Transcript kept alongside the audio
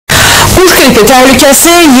qripi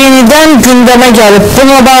təhlükəsi yenidən gündəmə gəlib.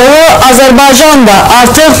 Bununla bağlı Azərbaycan da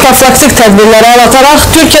artıq profilaktik tədbirləri alataraq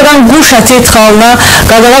Türkiyədən quş əti idxalına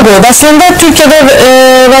qadağa qoyub. Əslində Türkiyədə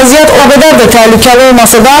vəziyyət o qədər də təhlükəli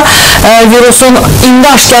olmasa da virusun indi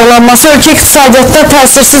aşkarlanması ölkə iqtisadiyyatda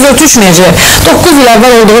təsirsiz ötüşməyəcək. 9 il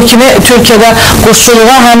əvvəl olduğu kimi Türkiyədə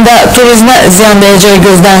quşçuluğa həm də turizmə ziyan verəcəyi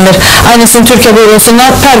gözlənilir. Aynısını Türkiyə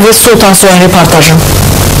buyurulsunlar Pərviz Sultansoyun reportajı.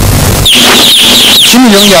 2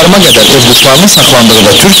 milyon yarıma qədər ev quşlarının saxlandığı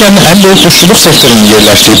və Türkiyənin ən böyük quşçuluq sektorunun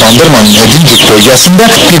yerləşdiyi Bandırmanın Edincik bölgəsində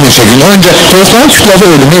bir neçə gün öncə toyuqların kütləvi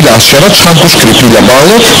ölümü ilə aşkara çıxan quş qripi ilə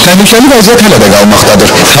bağlı təhlükəli vəziyyət hələ də qalmaqdadır.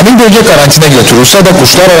 Həmin bölgə karantinə götürülsə də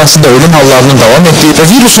quşlar arasında ölüm hallarının davam etdiyi və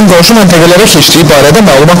virusun qonşu məntəqələrə keçdiyi barədə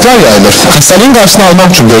məlumatlar yayılır. Xəstəliyin qarşısını almaq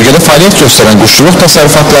üçün bölgədə fəaliyyət göstərən quşçuluq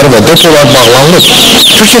təsərrüfatları və depolar bağlanılıb.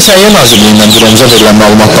 Türkiyə Səhiyyə Nazirliyindən büromuza verilən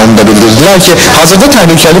məlumatda onu da bildirdilər ki, hazırda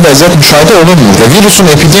təhlükəli vəziyyət müşahidə olunmur və virusun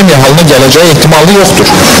epidemiya halına gələcəyi ehtimalı yoxdur.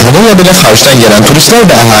 Bununla belə xaricdən gələn turistlər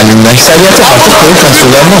və əhalinin əksəriyyəti artıq toyuq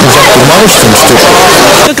məhsullarından uzaq durmaq üstündür.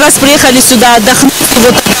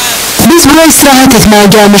 Biz buna istirahət etməyə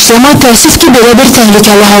gəlmişdik, amma təəssüf ki, belə bir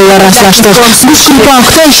təhlükəli hallar rastlaşdıq. Quş qripi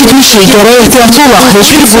haqqda eşitmişik, gərək ehtiyatlı olaq, heç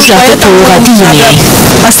bir quş əti, toyuq əti yeməyək.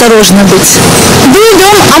 Осторожно быть.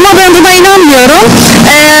 Duydum ama ben buna inanmıyorum.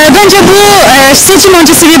 Bence bu seçim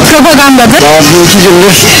öncesi bir propagandadır. Daha bu 2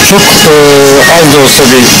 gündür çok az da olsa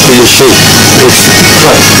bir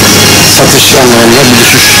satış anlamında bir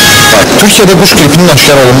düşüş var. Türkiye'de kuş gripinin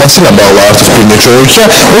aşkar olunmasıyla bağlı artık bir neçə ölkə,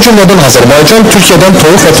 o cümlədən Azərbaycan, Türkiyədən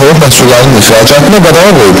toyuq və toyuq məhsullarının ihracatına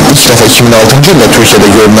qadağa qoyub. İlk dəfə 2006-cı ildə Türkiyədə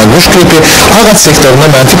görülən quş qripi ağac sektoruna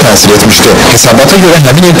mənfi təsir etmişdi. Hesabata göre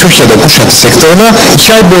həmin il Türkiyədə quş əti sektoruna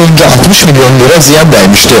 2 ay boyunca 60 milyon lira ziyan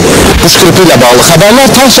dəymişdi. Quş qripi ilə bağlı xəbərlər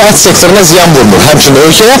təkcə ət sektoruna ziyan vurmur. Həmçinin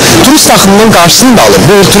ölkəyə turist axınının qarşısını da alır.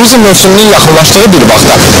 Bu il turizm mövsümünün yaxınlaşdığı bir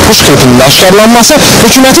vaxtda quş qripinin aşkarlanması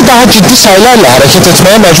hökuməti daha ciddi sayılarla hərəkət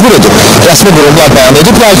etməyə məcbur edir. Rəsmi qurumlar bəyan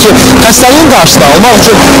ediblər ki, xəstəliyin qarşısını almaq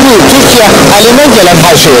üçün bu il Türkiyə əlindən gələn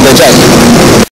hər şey edəcək.